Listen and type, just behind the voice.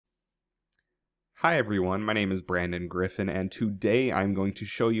Hi everyone, my name is Brandon Griffin, and today I'm going to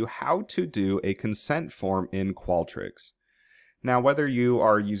show you how to do a consent form in Qualtrics. Now, whether you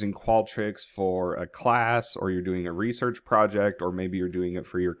are using Qualtrics for a class, or you're doing a research project, or maybe you're doing it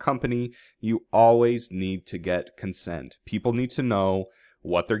for your company, you always need to get consent. People need to know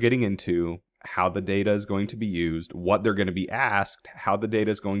what they're getting into, how the data is going to be used, what they're going to be asked, how the data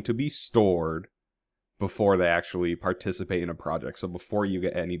is going to be stored, before they actually participate in a project. So before you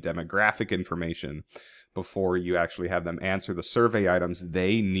get any demographic information, before you actually have them answer the survey items,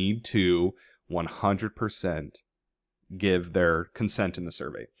 they need to 100% give their consent in the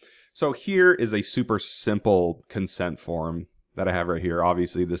survey. So here is a super simple consent form that I have right here.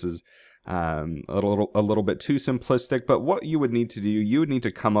 Obviously this is a little bit too simplistic, but what you would need to do, you would need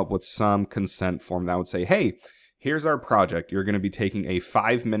to come up with some consent form that would say, hey, here's our project. You're going to be taking a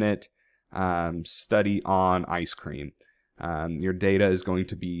 5-minute study on ice cream. Your data is going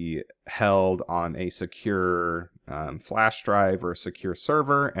to be held on a secure flash drive or a secure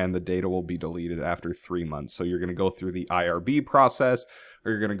server, and the data will be deleted after 3 months. So you're going to go through the IRB process,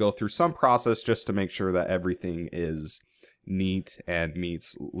 or you're going to go through some process just to make sure that everything is neat and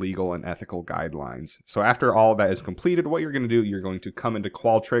meets legal and ethical guidelines. So after all that is completed, what you're going to do, you're going to come into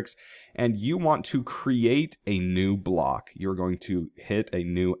Qualtrics and you want to create a new block. You're going to hit a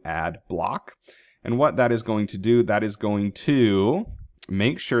new add block. And what that is going to do, that is going to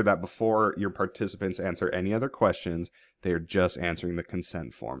make sure that before your participants answer any other questions, they are just answering the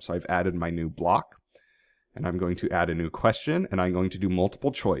consent form. So I've added my new block, and I'm going to add a new question, and I'm going to do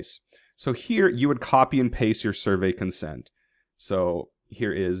multiple choice. So here you would copy and paste your survey consent. So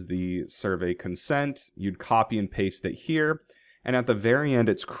here is the survey consent. You'd copy and paste it here. And at the very end,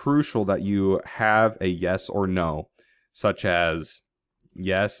 it's crucial that you have a yes or no, such as,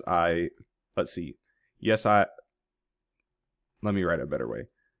 yes, let me write it a better way.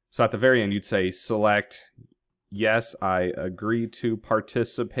 So at the very end, you'd say, select, yes, I agree to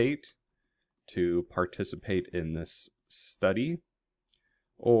participate in this study,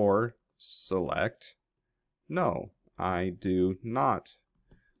 or select, no, I do not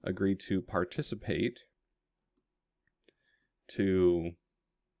agree to participate to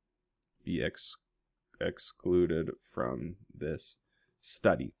be excluded from this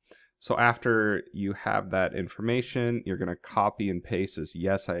study. So after you have that information, you're going to copy and paste this,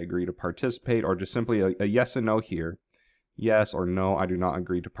 yes, I agree to participate, or just simply a yes and no here. Yes or no, I do not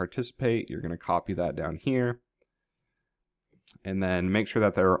agree to participate. You're going to copy that down here. And then make sure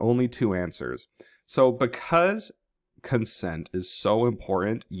that there are only 2 answers. So because consent is so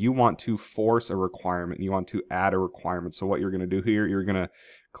important, you want to force a requirement. You want to add a requirement. So what you're going to do here, you're going to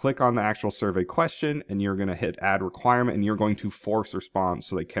click on the actual survey question, and you're going to hit add requirement, and you're going to force response,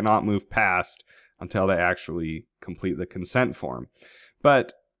 so they cannot move past until they actually complete the consent form.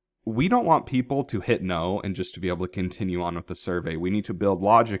 But we don't want people to hit no and just to be able to continue on with the survey. We need to build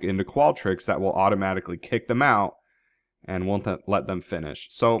logic into Qualtrics that will automatically kick them out and won't let them finish.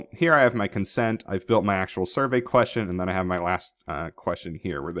 So here I have my consent. I've built my actual survey question, and then I have my last question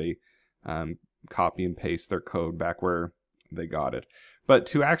here where they copy and paste their code back where they got it. But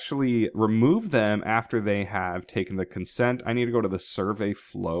to actually remove them after they have taken the consent, I need to go to the survey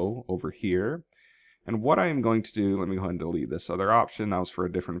flow over here. And what I am going to do, let me go ahead and delete this other option. That was for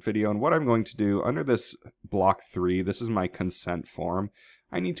a different video. And what I'm going to do under this block 3, this is my consent form.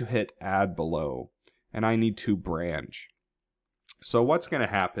 I need to hit add below, and I need to branch. So what's going to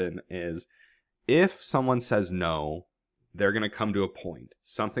happen is if someone says no, they're going to come to a point.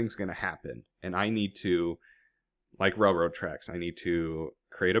 Something's going to happen, and I need to, like railroad tracks, I need to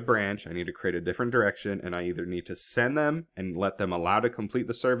create a branch, I need to create a different direction, and I either need to send them and let them allow to complete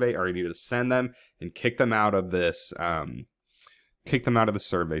the survey, or I need to send them and kick them out of this, kick them out of the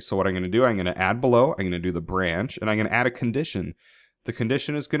survey. So what I'm going to do, I'm going to add below, I'm going to do the branch, and I'm going to add a condition. The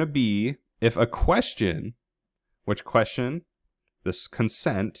condition is going to be if a question, which question? This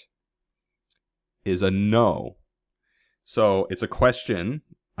consent is a no. So it's a question.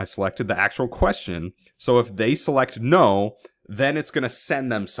 I selected the actual question. So if they select no, then it's going to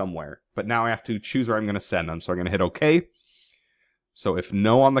send them somewhere. But now I have to choose where I'm going to send them. So I'm going to hit OK. So if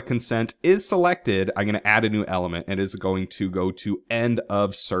no on the consent is selected, I'm going to add a new element, and it is going to go to end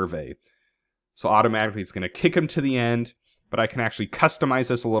of survey. So automatically it's going to kick them to the end, but I can actually customize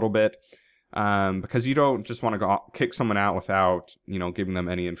this a little bit. Because you don't just want to kick someone out without, giving them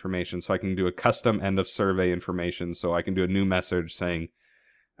any information. So I can do a custom end of survey information. So I can do a new message saying,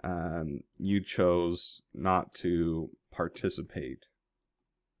 you chose not to participate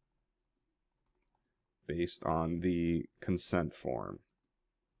based on the consent form.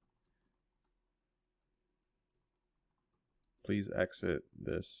 Please exit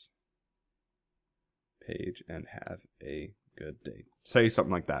this page and have a good day. Say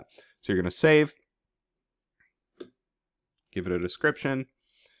something like that. So you're going to save, give it a description,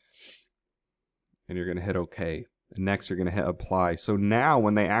 and you're going to hit OK. And next you're going to hit apply. So now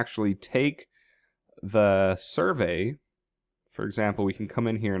when they actually take the survey, for example, we can come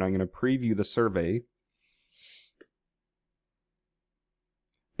in here and I'm going to preview the survey.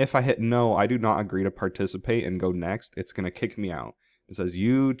 If I hit no, I do not agree to participate and go next, it's going to kick me out. It says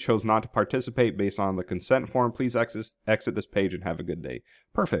you chose not to participate based on the consent form. Please exit this page and have a good day.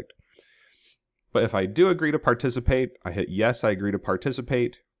 Perfect. But if I do agree to participate, I hit yes, I agree to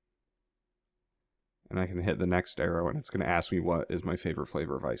participate. And I can hit the next arrow and it's going to ask me what is my favorite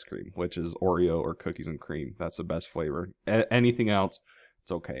flavor of ice cream, which is Oreo or cookies and cream. That's the best flavor. Anything else,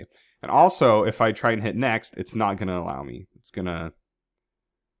 it's okay. And also, if I try and hit next, it's not going to allow me. It's going to,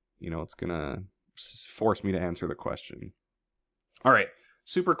 it's going to force me to answer the question. All right,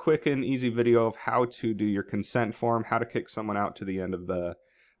 super quick and easy video of how to do your consent form, how to kick someone out to the end of the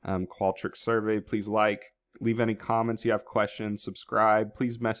Qualtrics survey. Please leave any comments you have questions, subscribe.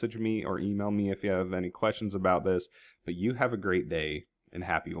 Please message me or email me if you have any questions about this. But you have a great day and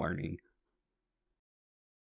happy learning.